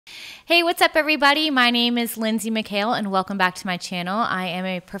Hey, what's up everybody? My name is Lindsey Mackail and welcome back to my channel. I am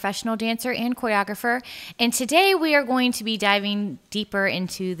a professional dancer and choreographer, and today we are going to be diving deeper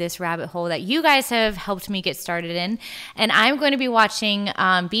into this rabbit hole that you guys have helped me get started in. And I'm going to be watching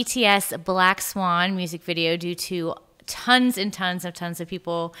BTS Black Swan music video due to tons and tons of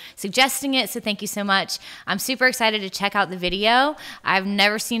people suggesting it, so thank you so much. I'm super excited to check out the video. I've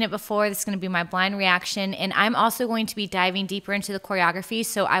never seen it before. This is going to be my blind reaction, and I'm also going to be diving deeper into the choreography,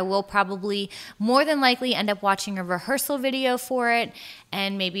 so I will probably more than likely end up watching a rehearsal video for it,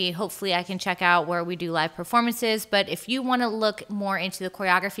 and maybe hopefully I can check out where we do live performances. But if you want to look more into the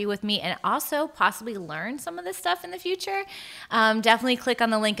choreography with me and also possibly learn some of this stuff in the future, definitely click on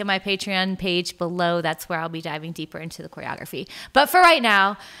the link in my Patreon page below. That's where I'll be diving deeper into the choreography. But for right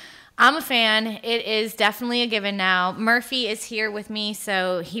now, I'm a fan. It is definitely a given now. Murphy is here with me,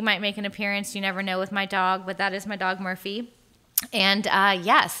 so he might make an appearance. You never know with my dog, but that is my dog Murphy. And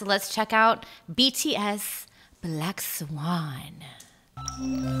yes, let's check out BTS Black Swan.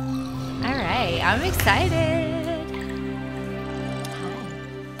 All right, I'm excited.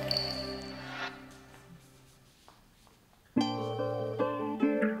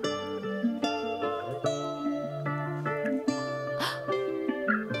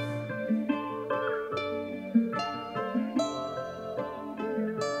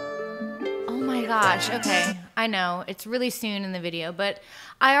 Oh my gosh, okay. I know, it's really soon in the video, but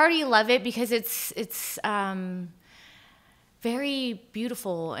I already love it because it's very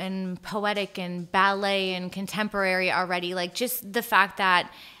beautiful and poetic and ballet and contemporary already. Like just the fact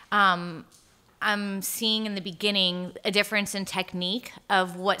that I'm seeing in the beginning a difference in technique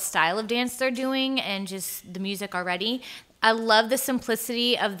of what style of dance they're doing and just the music already. I love the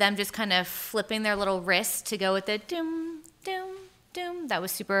simplicity of them just kind of flipping their little wrists to go with the doom, doom, doom. That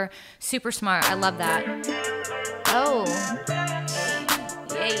was super, super smart. I love that. Oh.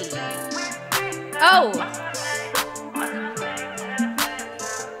 Yay. Oh.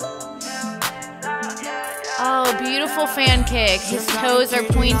 Oh, beautiful fan kick. His toes are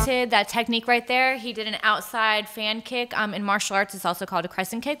pointed. That technique right there. He did an outside fan kick. In martial arts, it's also called a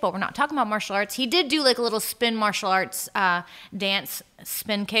crescent kick, but we're not talking about martial arts. He did do like a little spin martial arts dance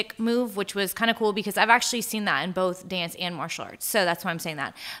spin kick move, which was kind of cool because I've actually seen that in both dance and martial arts. So that's why I'm saying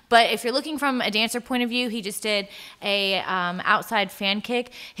that. But if you're looking from a dancer point of view, he just did a outside fan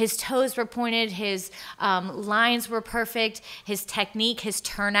kick. His toes were pointed. His lines were perfect. His technique, his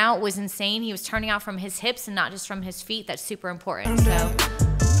turnout was insane. He was turning out from his hips and not just from his feet. That's super important. So look at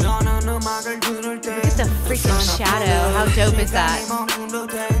the freaking shadow. How dope is that?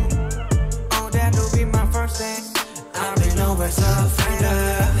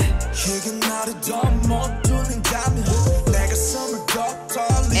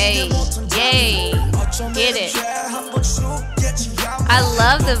 Hey, yay, get it. I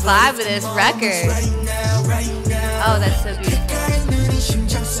love the vibe of this record. Oh, that's so beautiful.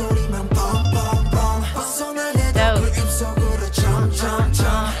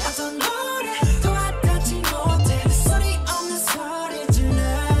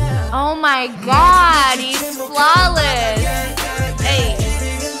 Oh my God, he's flawless. Hey.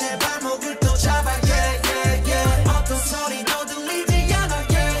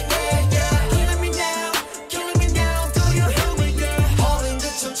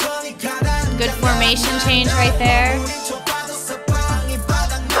 Good formation change right there.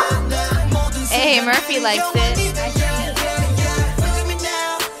 Hey, Murphy likes it.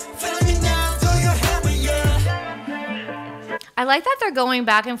 I like that they're going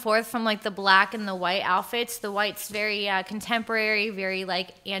back and forth from like the black and the white outfits. The white's very contemporary, very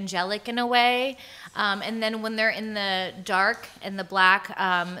like angelic in a way. And then when they're in the dark and the black,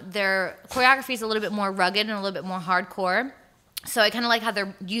 their choreography is a little bit more rugged and a little bit more hardcore. So I kind of like how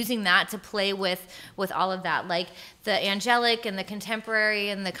they're using that to play with all of that. Like the angelic and the contemporary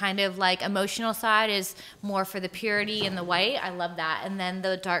and the kind of like emotional side is more for the purity and the white. I love that. And then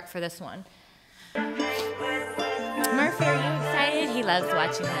the dark for this one. Murphy, are you excited? He loves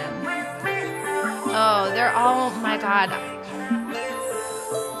watching them. Oh, they're all, oh my God.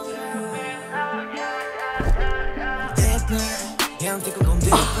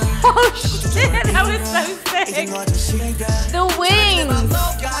 Oh shit, that was so sick. The wings.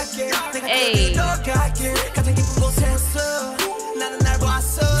 Hey.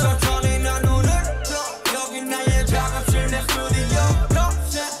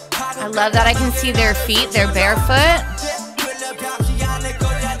 I love that I can see their feet. They're barefoot.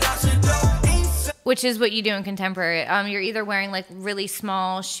 Which is what you do in contemporary. You're either wearing like really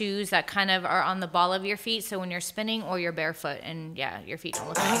small shoes that kind of are on the ball of your feet, so when you're spinning, or you're barefoot, and yeah, your feet don't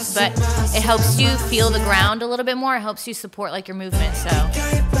look nice. But it helps you feel the ground a little bit more. It helps you support like your movement. So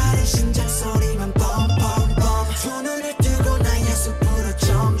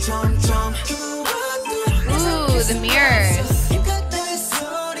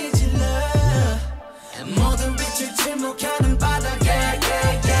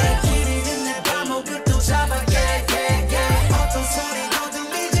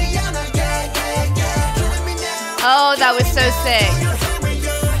that was so sick.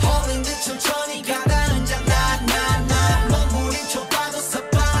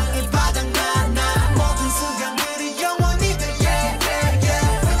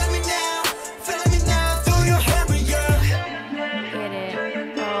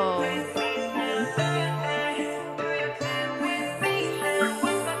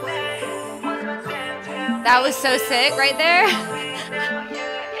 That was so sick right there.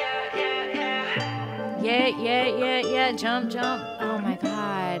 Yeah. Jump. Oh my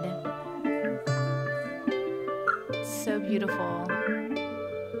God. So beautiful.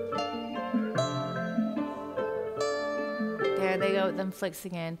 There they go with them flicks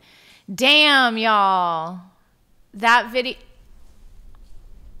again. Damn, y'all. That video.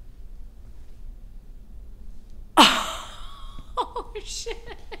 Oh, shit.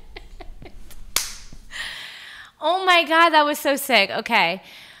 Oh my God, that was so sick. Okay.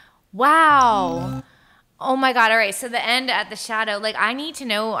 Wow. Oh my God. All right. So the end at the shadow, like I need to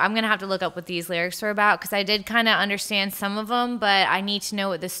know, I'm going to have to look up what these lyrics are about because I did kind of understand some of them, but I need to know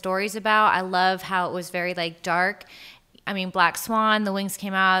what the story's about. I love how it was very like dark. I mean, Black Swan, the wings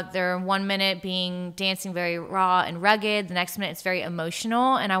came out. They're 1 minute dancing very raw and rugged. The next minute it's very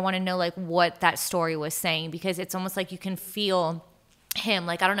emotional. And I want to know like what that story was saying because it's almost like you can feel him.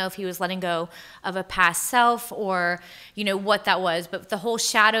 Like, I don't know if he was letting go of a past self or, you know, what that was, but the whole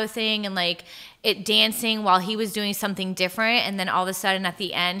shadow thing and like it dancing while he was doing something different. And then all of a sudden at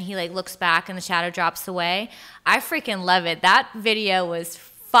the end, he like looks back and the shadow drops away. I freaking love it. That video was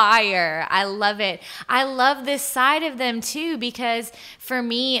fire. I love it. I love this side of them too because for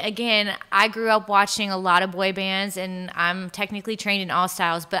me, again, I grew up watching a lot of boy bands and I'm technically trained in all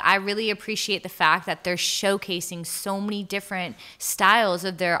styles, but I really appreciate the fact that they're showcasing so many different styles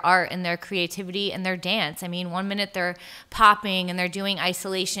of their art and their creativity and their dance. I mean, 1 minute they're popping and they're doing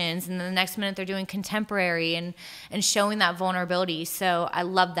isolations and then the next minute they're doing contemporary and showing that vulnerability. So I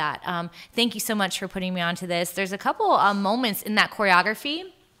love that. Thank you so much for putting me onto this. There's a couple moments in that choreography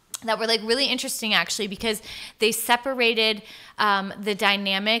that were like really interesting actually because they separated the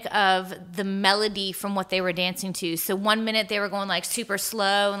dynamic of the melody from what they were dancing to. So 1 minute they were going like super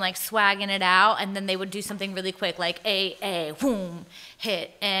slow and like swagging it out and then they would do something really quick like a, boom,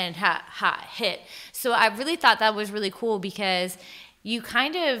 hit and ha, hit. So I really thought that was really cool because you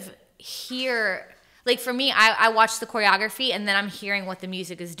kind of hear... Like for me, I watch the choreography and then I'm hearing what the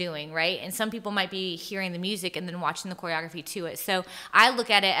music is doing, right? And some people might be hearing the music and then watching the choreography to it. So I look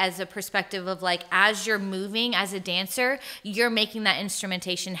at it as a perspective of like, as you're moving as a dancer, you're making that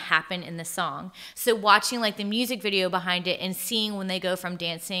instrumentation happen in the song. So watching like the music video behind it and seeing when they go from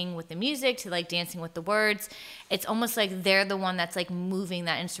dancing with the music to like dancing with the words, it's almost like they're the one that's like moving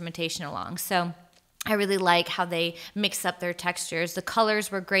that instrumentation along. So I really like how they mix up their textures. The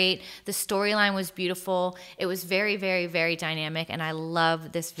colors were great. The storyline was beautiful. It was very, very, very dynamic, and I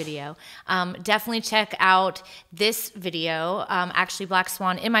love this video. Definitely check out this video, actually Black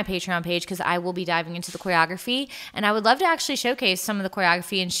Swan, in my Patreon page because I will be diving into the choreography, and I would love to actually showcase some of the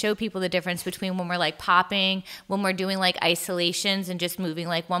choreography and show people the difference between when we're like popping, when we're doing like isolations and just moving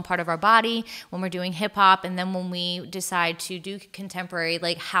like one part of our body, when we're doing hip hop, and then when we decide to do contemporary,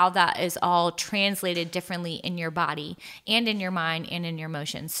 like how that is all translated differently in your body and in your mind and in your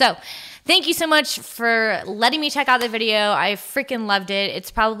emotions. So thank you so much for letting me check out the video. I freaking loved it. It's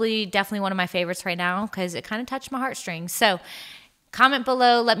probably definitely one of my favorites right now because it kind of touched my heartstrings. So comment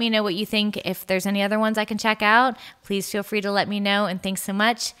below. Let me know what you think. If there's any other ones I can check out, please feel free to let me know. And thanks so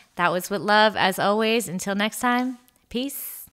much. That was with love as always. Until next time, peace.